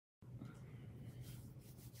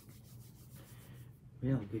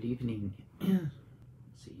Well, good evening. Let's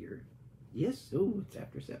see here. Yes, oh, it's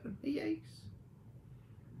after 7. Yikes.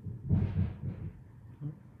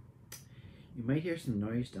 You might hear some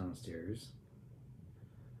noise downstairs.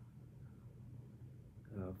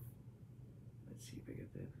 Let's see if I get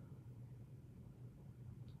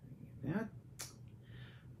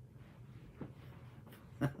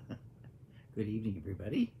that. Good evening,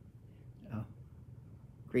 everybody. Oh,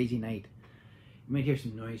 crazy night. You might hear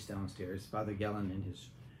some noise downstairs. Father Gellin and his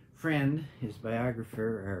friend, his biographer,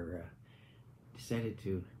 are decided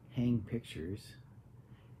to hang pictures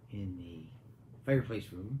in the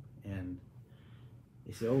fireplace room, and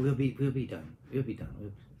they said, "Oh, we'll be done. We'll be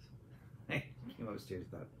done." I came upstairs,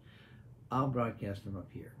 thought, I'll broadcast from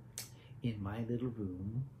up here, in my little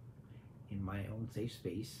room, in my own safe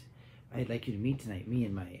space. I'd like you to meet tonight, me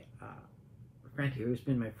and my friend here, who's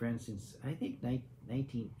been my friend since I think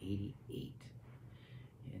 1988,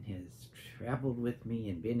 and has traveled with me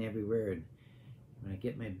and been everywhere. And when I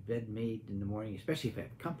get my bed made in the morning, especially if I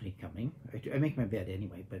have company coming, I make my bed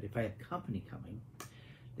anyway, but if I have company coming,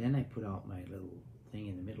 then I put out my little thing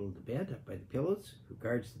in the middle of the bed, up by the pillows, who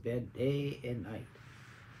guards the bed day and night.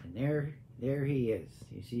 And there he is.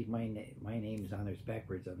 You see my name's on there. It's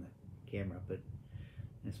backwards on the camera, but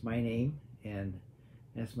that's my name, and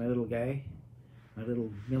that's my little guy, my little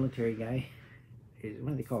military guy.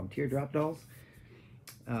 What do they call them? Teardrop dolls?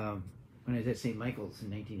 When I was at St. Michael's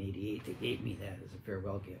in 1988, they gave me that as a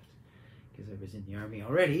farewell gift because I was in the Army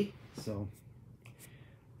already. So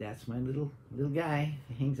that's my little guy.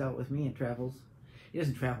 He hangs out with me and travels. He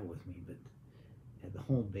doesn't travel with me, but at the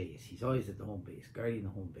home base. He's always at the home base, guarding the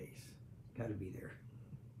home base. Got to be there.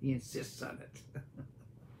 He insists on it.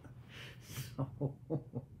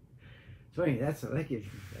 So anyway, that's like you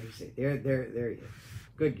say. There he is.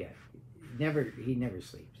 Good guy. He never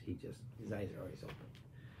sleeps. His eyes are always open.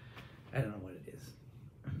 I don't know what it is.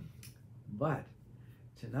 But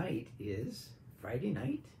tonight is Friday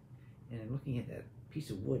night, and I'm looking at that piece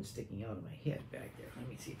of wood sticking out of my head back there. Let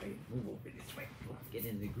me see if I can move over this way. Get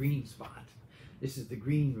in the green spot. This is the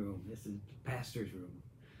green room. This is the pastor's room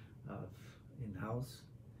in the house.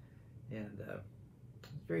 And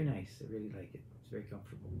it's very nice. I really like it. It's very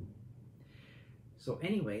comfortable. So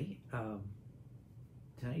anyway,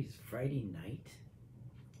 tonight is Friday night.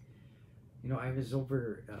 You know, I was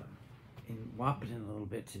over in Wahpeton a little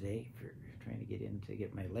bit today for trying to get in to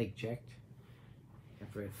get my leg checked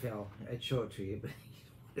after I fell. I'd show it to you, but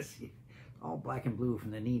you see, all black and blue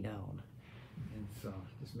from the knee down. And so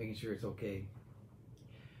just making sure it's okay.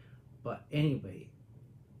 But anyway,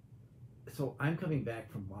 so I'm coming back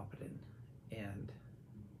from Wahpeton, and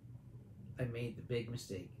I made the big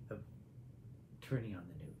mistake of turning on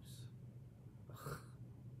the news. Ugh.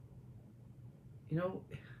 You know,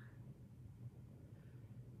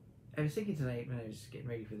 I was thinking tonight when I was getting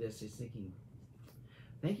ready for this, I was thinking,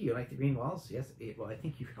 thank you, you like the green walls? Yes, well, I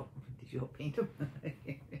think you helped. Did you help paint them?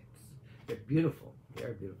 They're beautiful. They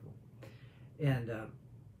are beautiful. And,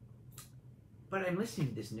 but I'm listening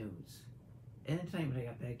to this news. And then tonight when I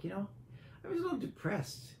got back, you know, I was a little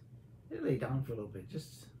depressed. I lay down for a little bit.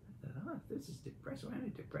 Just, I thought, this is depressed. Why am I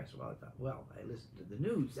depressed? Well, I thought, well, I listened to the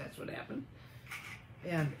news. That's what happened.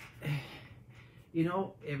 And, you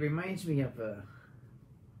know, it reminds me of a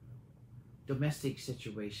domestic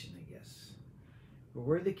situation, I guess. Where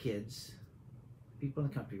we're the kids, people in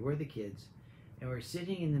the country, we're the kids, and we're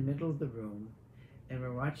sitting in the middle of the room, and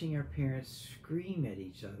we're watching our parents scream at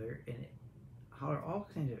each other and holler all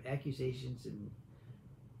kinds of accusations and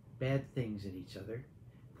bad things at each other,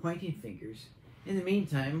 pointing fingers. In the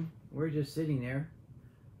meantime, we're just sitting there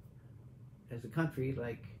as a country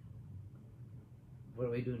like, what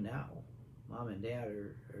do we do now? Mom and Dad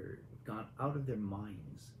are gone out of their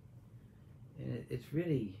minds. And it's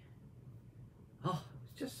really, it's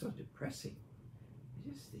just so depressing.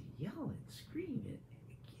 Just the yell and scream and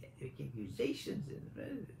accusations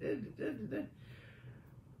and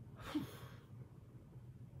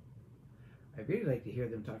I'd really like to hear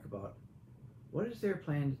them talk about what is their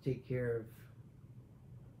plan to take care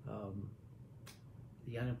of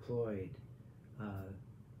the unemployed,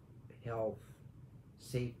 health,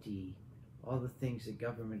 safety, all the things that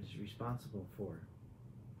government is responsible for.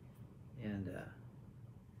 And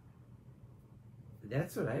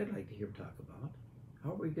that's what I'd like to hear them talk about.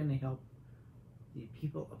 How are we going to help the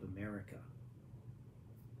people of America?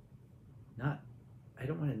 I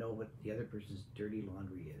don't want to know what the other person's dirty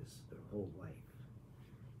laundry is their whole life.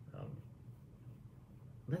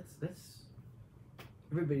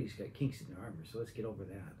 Everybody's got kinks in their armor, so let's get over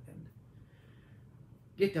that and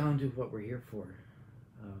get down to what we're here for.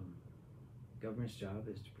 Government's job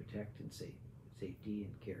is to protect and safety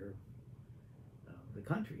and care the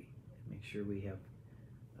country. Make sure we have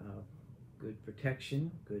good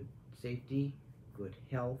protection, good safety, good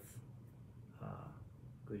health,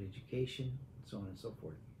 good education, so on and so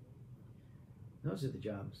forth. Those are the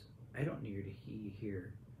jobs. I don't need to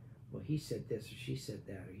hear, well, he said this or she said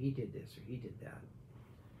that or he did this or he did that.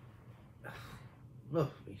 Ugh,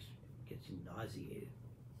 it gets you nauseated.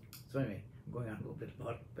 So anyway, I'm going on a little bit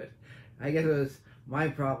about it, but I guess it was my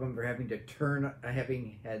problem for having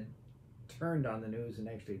had turned on the news and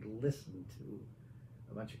actually listened to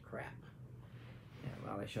a bunch of crap. Yeah,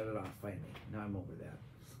 well, I shut it off finally. Now I'm over that.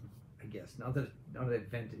 I guess now that I've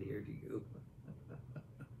vented here to you.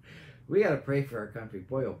 We got to pray for our country.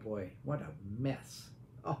 Boy, oh boy, what a mess.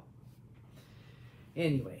 Oh.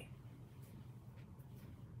 Anyway,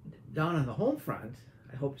 down on the home front,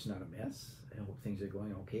 I hope it's not a mess. I hope things are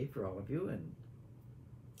going okay for all of you. And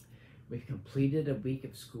we've completed a week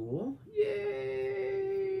of school.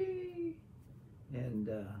 Yay! And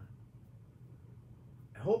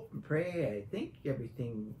I hope and pray, I think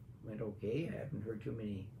everything went okay. I haven't heard too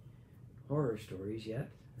many horror stories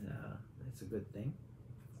yet. That's a good thing.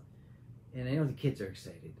 And I know the kids are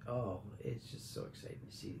excited. Oh, it's just so exciting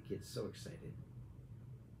to see the kids so excited.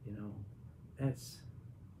 You know,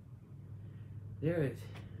 they're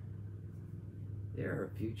our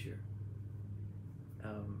future.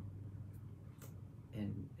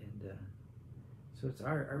 So it's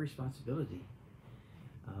our responsibility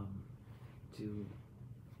to,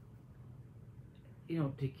 you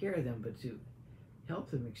know, take care of them, but to help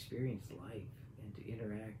them experience life and to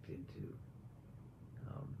interact and to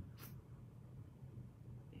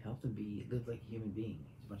help them live like a human being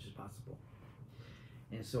as much as possible.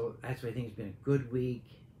 And so that's why I think it's been a good week.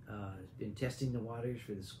 It's been testing the waters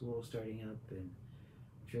for the school starting up, and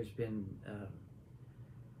I'm sure it's been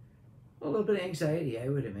a little bit of anxiety, I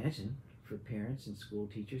would imagine, for parents and school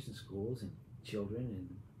teachers and schools and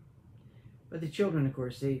children. But the children, of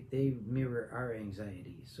course, they mirror our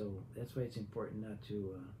anxiety, so that's why it's important not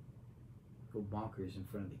to go bonkers in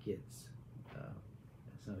front of the kids.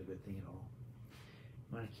 That's not a good thing at all.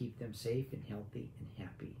 We want to keep them safe and healthy and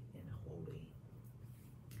happy and holy.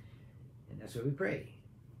 And that's why we pray.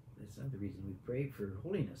 That's another reason we pray for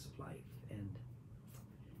holiness of life. And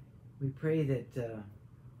we pray that,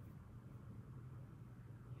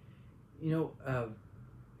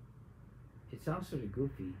 it sounds sort of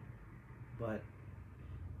goofy, but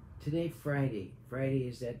today, Friday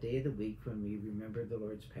is that day of the week when we remember the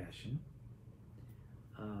Lord's Passion,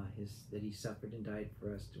 that He suffered and died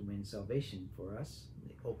for us to win salvation for us,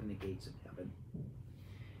 open the gates of heaven.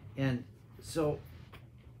 And so,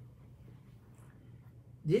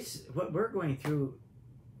 what we're going through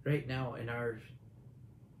right now in our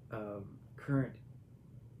current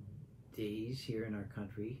days here in our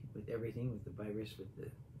country, with everything, with the virus, with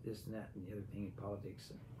this and that and the other thing in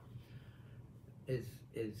politics, is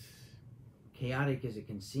chaotic as it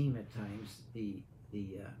can seem at times.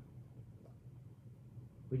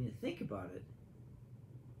 When you think about it,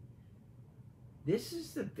 this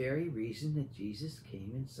is the very reason that Jesus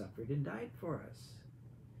came and suffered and died for us.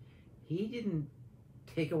 He didn't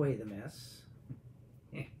take away the mess.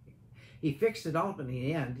 He fixed it all in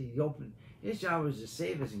the end. His job was to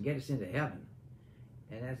save us and get us into heaven.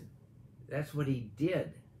 And that's what He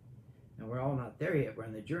did. And we're all not there yet. We're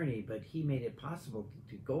on the journey, but He made it possible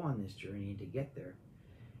to go on this journey and to get there.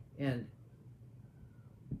 And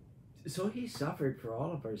so He suffered for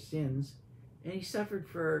all of our sins, and He suffered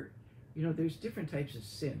for, there's different types of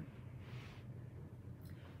sin.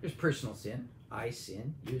 There's personal sin. I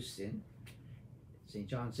sin, you sin. St.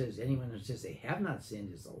 John says anyone who says they have not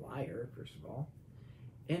sinned is a liar, first of all.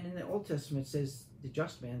 And in the Old Testament it says the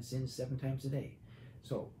just man sins 7 times a day.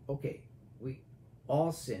 So, okay, we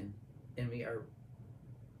all sin, and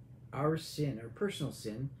our sin, our personal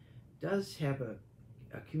sin, does have a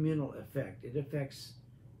communal effect. It affects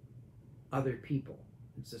other people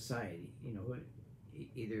in society,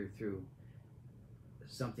 either through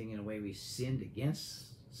something in a way we sinned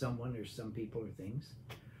against someone or some people or things,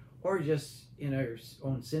 or just in our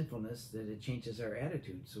own sinfulness that it changes our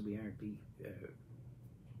attitude so we aren't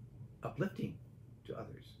uplifting to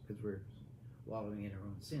others because we're wallowing in our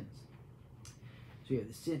own sins. So you have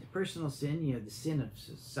the sin, personal sin, you have the sin of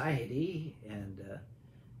society, and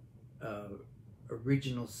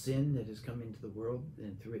original sin that has come into the world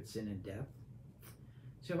and through its sin and death.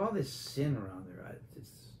 So you have all this sin around there.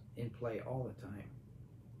 It's in play all the time.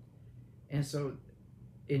 And so,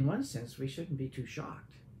 in one sense, we shouldn't be too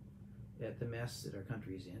shocked at the mess that our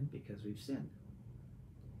country is in because we've sinned.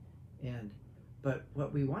 But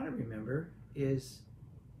what we want to remember is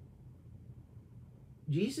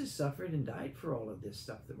Jesus suffered and died for all of this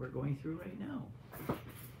stuff that we're going through right now.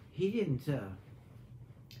 He didn't,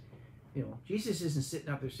 Jesus isn't sitting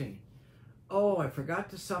up there saying, oh, I forgot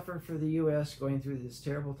to suffer for the U.S. going through this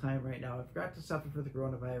terrible time right now. I forgot to suffer for the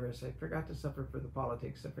coronavirus. I forgot to suffer for the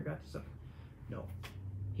politics. I forgot to suffer. No,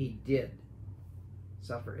 he did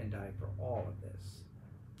suffer and die for all of this.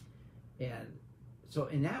 And so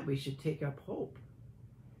in that we should take up hope.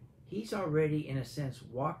 He's already, in a sense,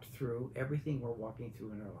 walked through everything we're walking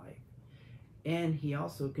through in our life. And he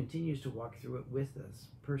also continues to walk through it with us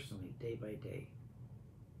personally, day by day.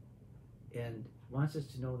 And wants us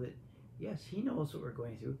to know that, yes, he knows what we're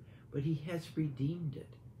going through, but he has redeemed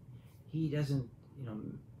it. He doesn't,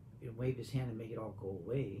 wave his hand and make it all go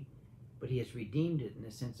away, but he has redeemed it in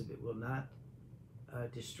the sense of it will not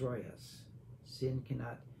destroy us. Sin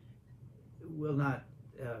will not,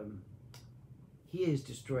 he has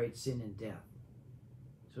destroyed sin and death.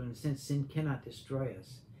 So in a sense, sin cannot destroy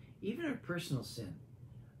us. Even our personal sin,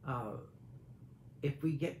 if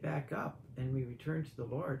we get back up and we return to the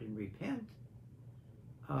Lord and repent,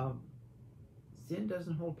 sin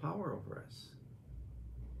doesn't hold power over us.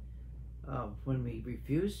 When we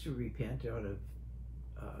refuse to repent out of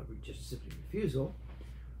just simply refusal,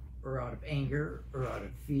 or out of anger, or out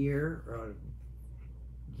of fear, or out of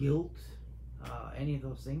guilt, any of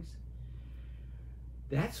those things,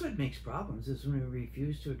 that's what makes problems, is when we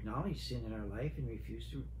refuse to acknowledge sin in our life and refuse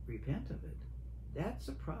to repent of it. That's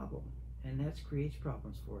a problem, and that creates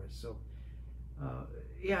problems for us. So,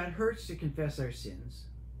 it hurts to confess our sins.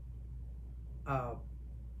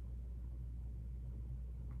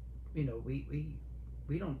 We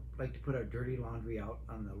don't like to put our dirty laundry out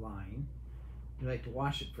on the line. We like to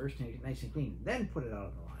wash it first and get it nice and clean, then put it out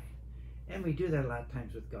on the line. And we do that a lot of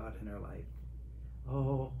times with God in our life.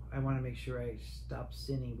 Oh, I want to make sure I stop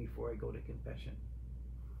sinning before I go to confession.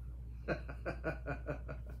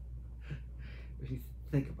 If you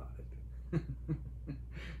think about it.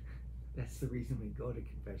 That's the reason we go to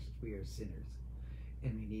confession. We are sinners.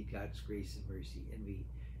 And we need God's grace and mercy. And we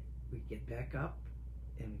get back up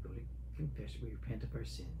and we go to confession. We repent of our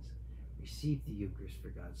sins. Receive the Eucharist for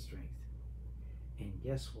God's strength. And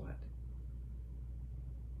guess what?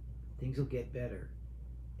 Things will get better.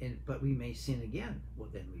 But we may sin again. Well,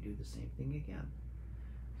 then we do the same thing again.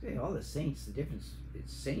 See, all the saints, the difference in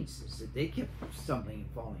saints is that they kept stumbling and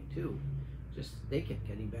falling too. Just they kept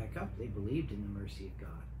getting back up. They believed in the mercy of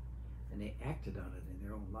God. And they acted on it in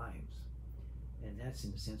their own lives. And that's,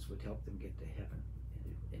 in a sense, what helped them get to heaven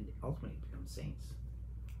and ultimately become saints.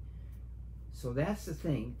 So that's the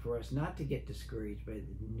thing, for us not to get discouraged by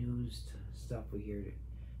the news stuff we hear.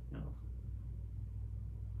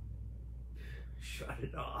 Shut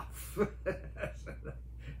it off.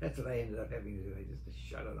 That's what I ended up having to do. I just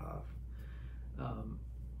shut it off.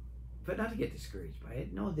 But not to get discouraged by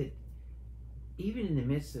it. Know that even in the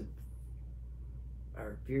midst of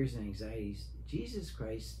our fears and anxieties, Jesus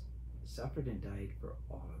Christ suffered and died for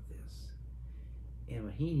all of this. And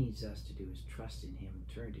what he needs us to do is trust in him,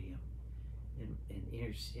 turn to him, and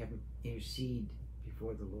intercede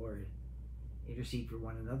before the Lord. Intercede for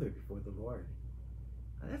one another before the Lord.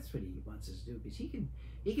 That's what he wants us to do, because he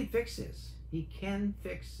can fix this. He can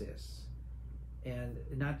fix this. And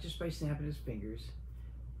not just by snapping his fingers,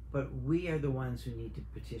 but we are the ones who need to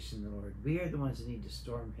petition the Lord. We are the ones that need to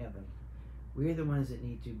storm heaven. We are the ones that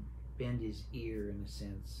need to bend his ear, in a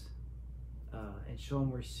sense, and show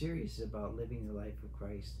him we're serious about living the life of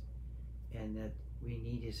Christ, and that we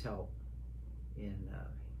need his help in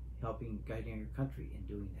guiding our country in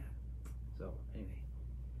doing that. So anyway,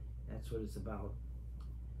 that's what it's about.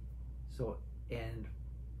 So, and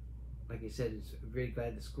like I said, I'm very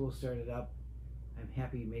glad the school started up. I'm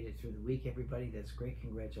happy you made it through the week, everybody. That's great.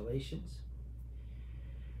 Congratulations.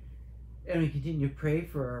 And we continue to pray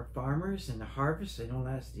for our farmers and the harvest. I know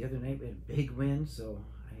the other night we had a big wind, so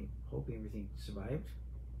I hope everything survived.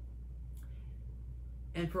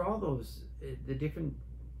 And for all those, the different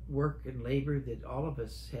work and labor that all of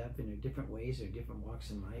us have in our different ways, our different walks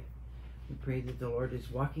in life, we pray that the Lord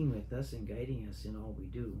is walking with us and guiding us in all we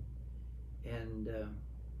do. And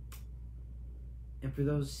for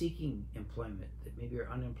those seeking employment that maybe are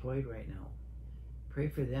unemployed right now, pray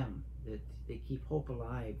for them, that they keep hope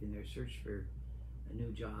alive in their search for a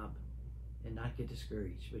new job and not get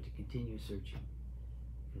discouraged, but to continue searching,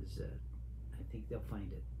 because I think they'll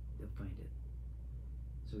find it. They'll find it.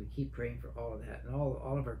 So we keep praying for all of that, and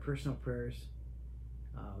all of our personal prayers,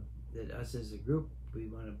 that us as a group, we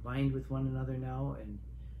want to bind with one another now,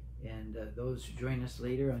 and those who join us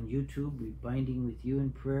later on YouTube, we're binding with you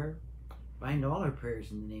in prayer. Bind all our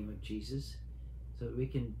prayers in the name of Jesus, so that we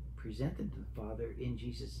can present them to the Father in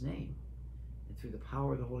Jesus' name. And through the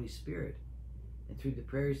power of the Holy Spirit, and through the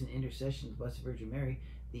prayers and intercession of the Blessed Virgin Mary,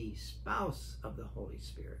 the spouse of the Holy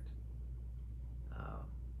Spirit.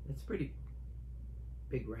 It's a pretty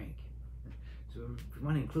big rank. So we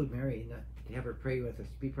want to include Mary, to have her pray with us,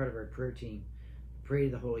 be part of our prayer team, pray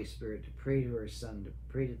to the Holy Spirit, to pray to her Son, to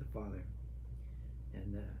pray to the Father.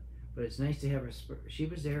 And but it's nice to have her. She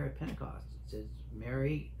was there at Pentecost. It says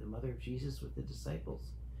Mary, the mother of Jesus, with the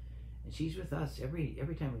disciples, and she's with us every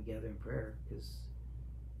time we gather in prayer. Because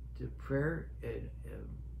to prayer,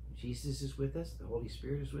 Jesus is with us, the Holy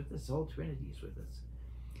Spirit is with us, the whole Trinity is with us.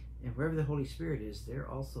 And wherever the Holy Spirit is, there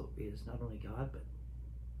also is not only God,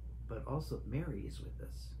 but also Mary is with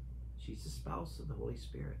us. She's the spouse of the Holy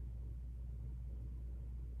Spirit.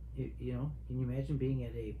 You know, can you imagine being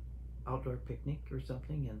at a outdoor picnic or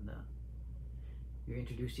something, and you're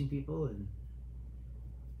introducing people, and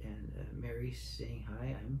Mary's saying,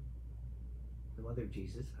 "Hi, I'm the mother of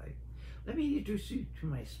Jesus. Hi, let me introduce you to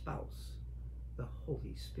my spouse, the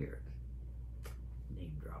Holy Spirit."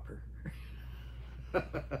 Name dropper. I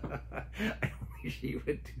don't think she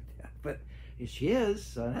would do that, but she is,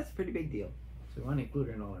 so that's a pretty big deal. So we want to include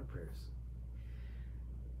her in all our prayers.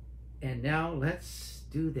 And now let's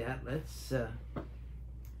do that. Let's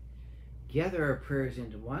gather our prayers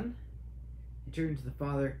into one and turn to the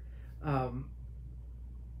Father. Oh,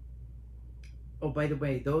 by the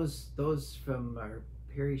way, those from our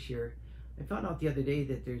parish here, I found out the other day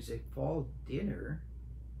that there's a fall dinner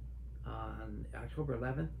on October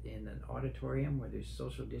 11th in an auditorium where there's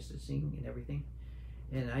social distancing and everything.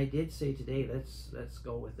 And I did say today, let's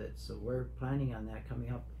go with it. So we're planning on that coming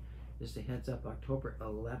up. Just a heads up, October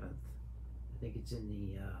 11th. I think it's in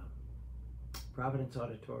the Providence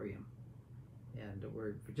Auditorium. And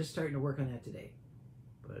we're just starting to work on that today.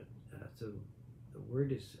 But so the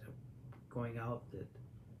word is going out that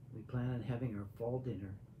we plan on having our fall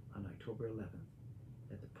dinner on October 11th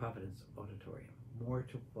at the Providence Auditorium. More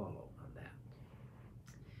to follow on that.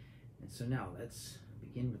 And so now let's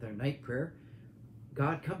begin with our night prayer.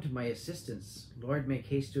 God, come to my assistance. Lord, make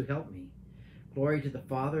haste to help me. Glory to the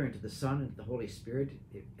Father, and to the Son, and to the Holy Spirit,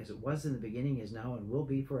 as it was in the beginning, is now, and will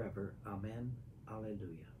be forever. Amen.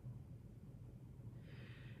 Alleluia.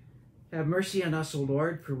 Have mercy on us, O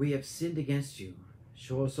Lord, for we have sinned against you.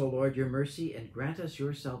 Show us, O Lord, your mercy, and grant us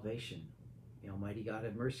your salvation. May Almighty God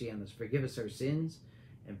have mercy on us, forgive us our sins,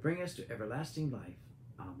 and bring us to everlasting life.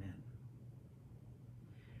 Amen.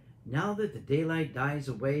 Now that the daylight dies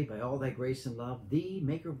away by all thy grace and love, thee,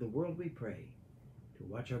 maker of the world, we pray, to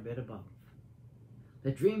watch our bed above.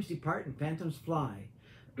 Let dreams depart and phantoms fly.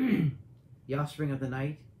 The offspring of the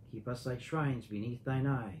night, keep us like shrines beneath thine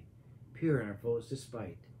eye, pure in our foes'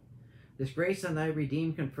 despite. This grace on thy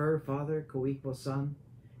redeemed confer, Father, co-equal Son,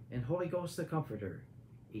 and Holy Ghost the Comforter,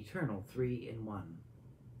 eternal three in one.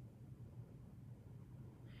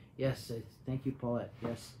 Yes, thank you, Paulette.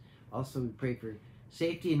 Yes, also we pray for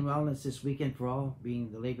safety and wellness this weekend for all,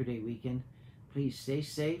 being the Labor Day weekend. Please stay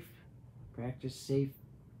safe, practice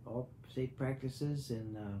all safe practices,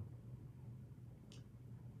 and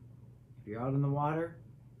if you're out on the water,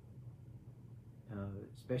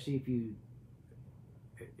 especially if you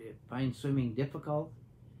find swimming difficult,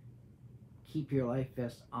 keep your life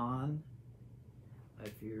vest on.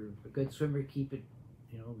 If you're a good swimmer, keep it,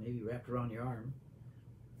 maybe wrapped around your arm,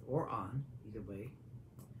 or on, either way.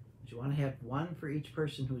 But you want to have one for each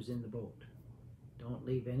person who's in the boat. Don't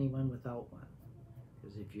leave anyone without one,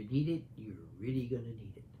 because if you need it, you're really going to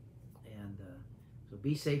need it. And so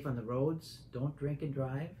be safe on the roads. Don't drink and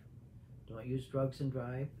drive. Don't use drugs and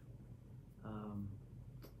drive.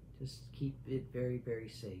 Just keep it very, very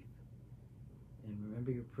safe. And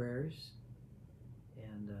remember your prayers.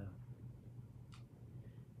 And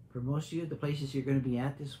for most of you, the places you're going to be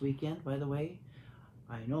at this weekend, by the way,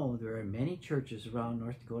 I know there are many churches around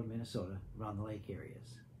North Dakota, Minnesota, around the lake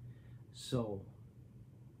areas. So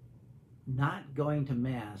not going to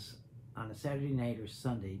Mass on a Saturday night or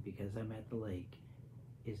Sunday because I'm at the lake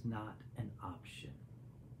is not an option.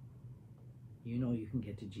 You know you can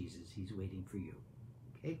get to Jesus. He's waiting for you.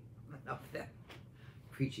 Okay? Enough of that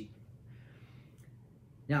preaching.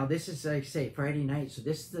 Now, this is, like I say, Friday night. So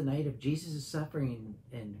this is the night of Jesus' suffering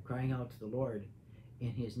and crying out to the Lord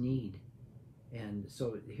in his need. And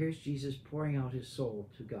so here's Jesus pouring out his soul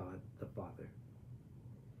to God the Father.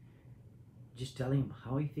 Just telling him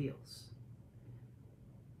how he feels.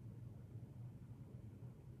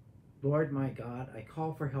 Lord my God, I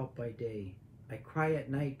call for help by day. I cry at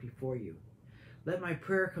night before you. Let my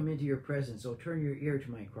prayer come into your presence. O turn your ear to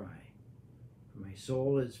my cry. For my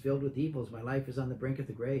soul is filled with evils. My life is on the brink of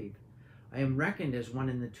the grave. I am reckoned as one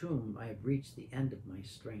in the tomb. I have reached the end of my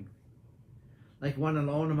strength. like one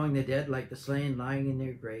alone among the dead, like the slain lying in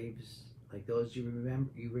their graves, like those you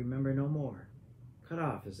remember no more, cut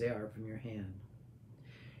off as they are from your hand.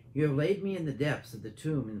 You have laid me in the depths of the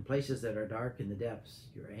tomb, in places that are dark in the depths.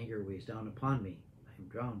 Your anger weighs down upon me. I am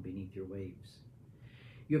drowned beneath your waves.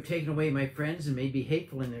 You have taken away my friends and made me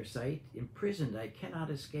hateful in their sight. Imprisoned, I cannot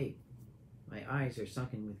escape. My eyes are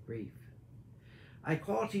sunken with grief. I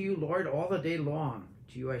call to you, Lord, all the day long.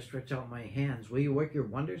 To you I stretch out my hands. Will you work your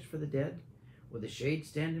wonders for the dead? Will the shade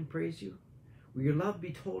stand and praise you? Will your love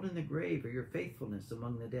be told in the grave, or your faithfulness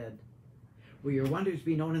among the dead? Will your wonders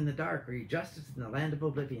be known in the dark, or your justice in the land of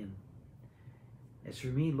oblivion? As for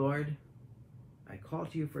me, Lord, I call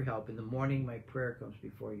to you for help. In the morning my prayer comes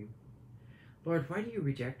before you. Lord, why do you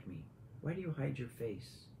reject me? Why do you hide your face?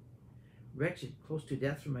 Wretched, close to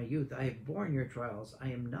death from my youth, I have borne your trials.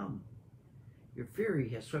 I am numb. Your fury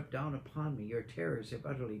has swept down upon me. Your terrors have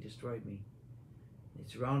utterly destroyed me. They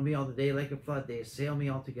surround me all the day like a flood. They assail me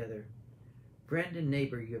altogether. Friend and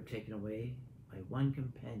neighbor you have taken away. My one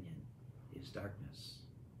companion is darkness.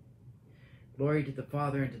 Glory to the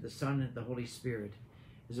Father, and to the Son, and to the Holy Spirit,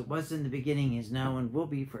 as it was in the beginning, is now, and will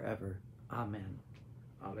be forever. Amen.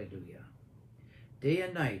 Alleluia. Day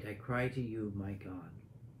and night I cry to you, my God.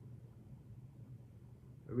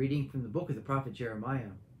 A reading from the book of the prophet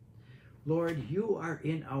Jeremiah. Lord, you are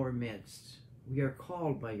in our midst. We are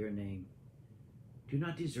called by your name. Do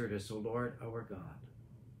not desert us, O Lord, our God.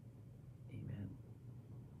 Amen.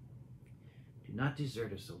 Do not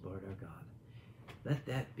desert us, O Lord, our God. Let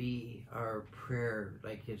that be our prayer,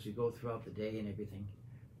 like as we go throughout the day and everything.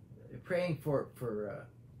 Praying for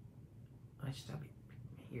I stop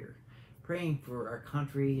here. Praying for our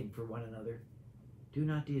country and for one another. Do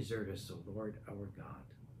not desert us, O Lord, our God.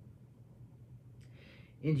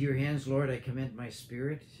 Into your hands, Lord, I commend my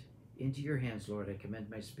spirit. Into your hands, Lord, I commend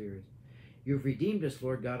my spirit. You have redeemed us,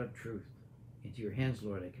 Lord God of truth. Into your hands,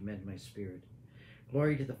 Lord, I commend my spirit.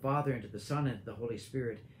 Glory to the Father, and to the Son, and to the Holy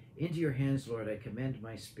Spirit. Into your hands, Lord, I commend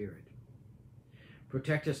my spirit.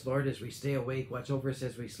 Protect us, Lord, as we stay awake. Watch over us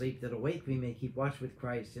as we sleep, that awake we may keep watch with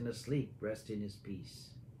Christ, and asleep rest in his peace.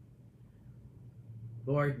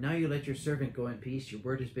 Lord, now you let your servant go in peace. Your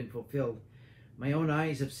word has been fulfilled. My own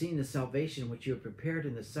eyes have seen the salvation which you have prepared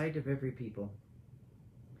in the sight of every people,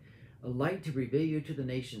 a light to reveal you to the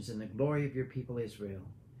nations and the glory of your people Israel.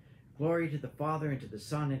 Glory to the Father, and to the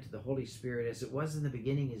Son, and to the Holy Spirit, as it was in the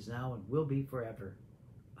beginning, is now, and will be forever.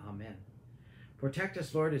 Amen. Protect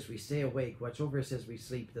us, Lord, as we stay awake. Watch over us as we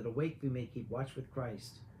sleep, that awake we may keep watch with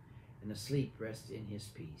Christ, and asleep rest in his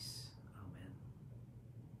peace. Amen.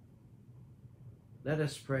 Let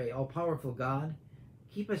us pray. All-powerful God,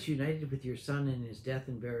 keep us united with your Son in his death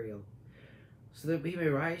and burial, so that we may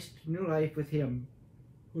rise to new life with him,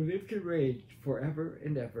 who lived and reigned forever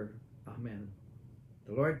and ever. Amen.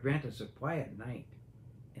 The Lord grant us a quiet night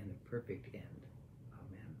and a perfect end.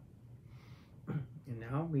 Amen. And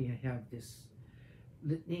now we have this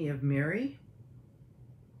Litany of Mary,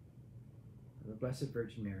 the Blessed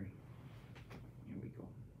Virgin Mary. Here we go.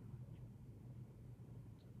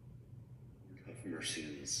 Have mercy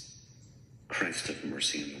on us. Christ, have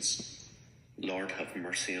mercy on us. Lord, have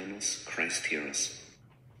mercy on us. Christ, hear us.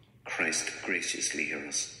 Christ, graciously hear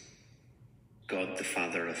us. God, the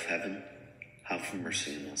Father of heaven, have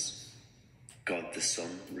mercy on us. God, the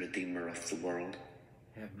Son, Redeemer of the world,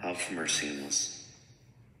 have mercy on us.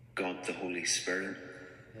 God, the Holy Spirit,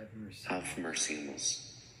 have mercy on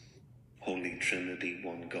us. Holy Trinity,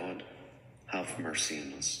 one God, have mercy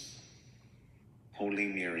on us. Holy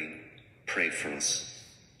Mary, pray for us.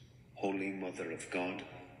 Holy Mother of God,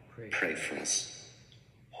 pray for us.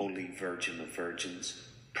 Holy Virgin of Virgins,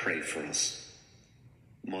 pray for us.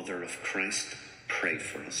 Mother of Christ, pray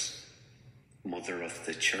for us. Mother of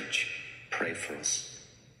the Church, pray for us.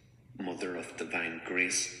 Mother of divine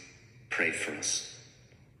grace, pray for us.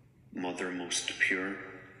 Mother most pure,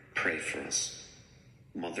 pray for us.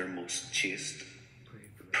 Mother most chaste,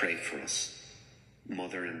 pray for us.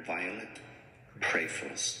 Mother inviolate, pray for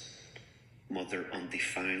us. Mother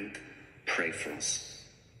undefiled, pray for us.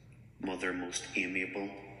 Mother most amiable,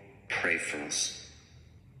 pray for us.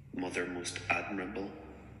 Mother most admirable,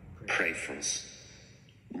 pray for us.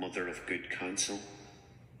 Mother of good counsel,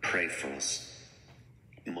 pray for us.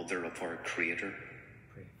 Mother of our Creator,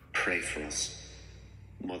 pray for us.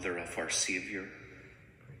 Mother of our Saviour,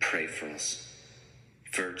 pray for us.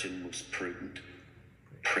 Virgin most prudent,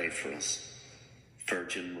 pray for us.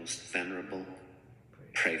 Virgin most venerable,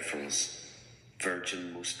 pray for us.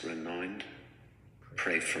 Virgin most renowned,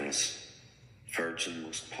 pray for us. Virgin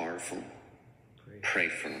most powerful, pray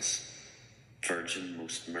for us. Virgin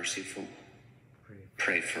most merciful,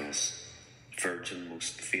 pray for us. Virgin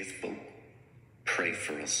most faithful, pray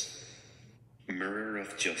for us. Mirror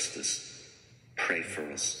of justice, pray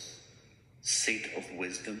for us. Seat of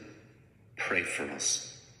wisdom, pray for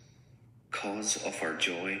us. Cause of our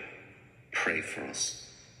joy, pray for us.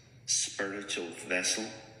 Spiritual vessel,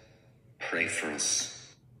 pray for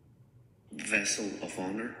us. Vessel of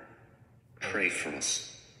honor, pray for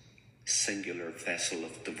us. Singular vessel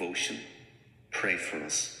of devotion, pray for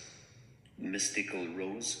us. Mystical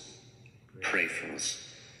rose, pray for us.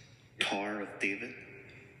 Tower of David,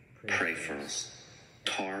 pray for us.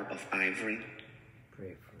 Tower of ivory,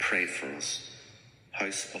 pray for us.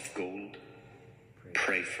 House of gold,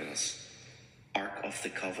 pray for us. Ark of the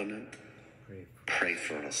covenant, pray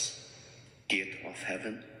for us. Gate of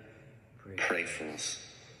heaven, pray for us.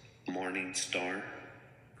 Morning star,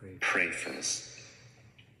 pray for us.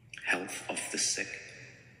 Health of the sick,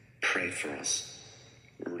 pray for us.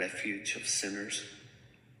 Refuge of sinners,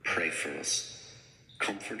 pray for us.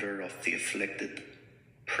 Comforter of the afflicted,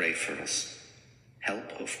 pray for us.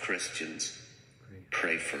 Help of Christians,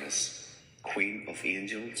 pray for us. Queen of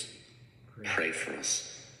angels, pray for us.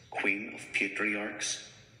 Queen of patriarchs,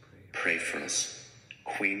 pray for us.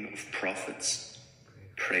 Queen of prophets,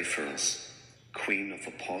 pray for us. Queen of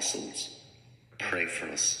apostles, pray for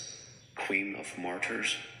us. Queen of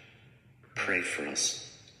martyrs, pray for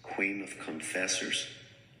us. Queen of confessors,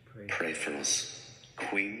 pray for us.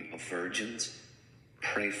 Queen of virgins,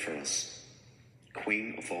 pray for us.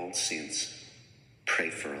 Queen of all saints, pray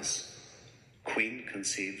for us. Queen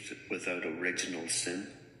conceived without original sin,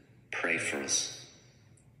 pray for us.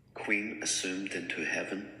 Queen assumed into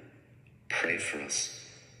heaven, pray for us.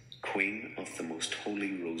 Queen of the most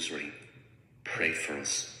holy rosary, pray for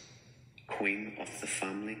us. Queen of the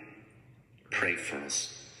family, pray for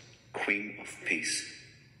us. Queen of peace,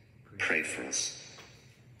 pray for us.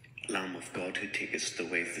 Lamb of God, who takest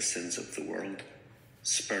away the sins of the world,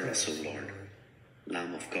 spare us, O Lord.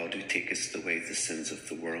 Lamb of God, who takest away the sins of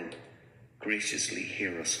the world, graciously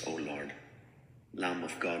hear us, O Lord. Lamb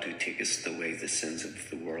of God, who takest away the sins of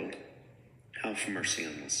the world, have mercy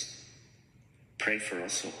on us. Pray for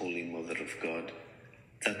us, O Holy Mother of God,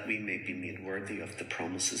 that we may be made worthy of the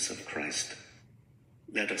promises of Christ.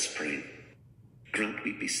 Let us pray. Grant,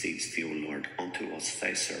 we beseech thee, O Lord, unto us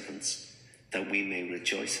thy servants, that we may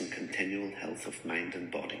rejoice in continual health of mind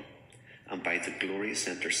and body, and by the glorious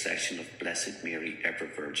intercession of Blessed Mary, ever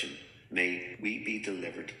Virgin, may we be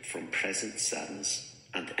delivered from present sadness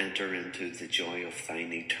and enter into the joy of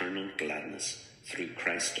thine eternal gladness, through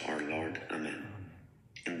Christ our Lord. Amen.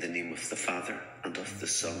 In the name of the Father, and of the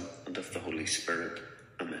Son, and of the Holy Spirit.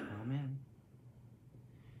 Amen. Amen.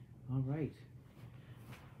 All right.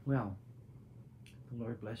 Well, the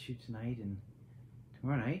Lord bless you tonight, and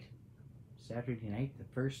tomorrow night, Saturday night, the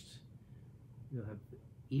first, we'll have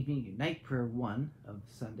evening night prayer 1 of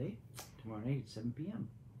Sunday, tomorrow night at 7 p.m.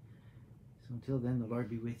 So until then, the Lord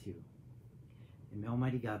be with you. And may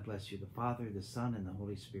Almighty God bless you, the Father, the Son, and the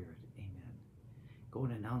Holy Spirit. Amen. Go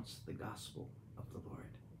and announce the gospel of the Lord.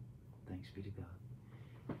 Thanks be to God.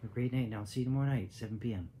 Have a great night, and I'll see you tomorrow night at 7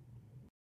 p.m.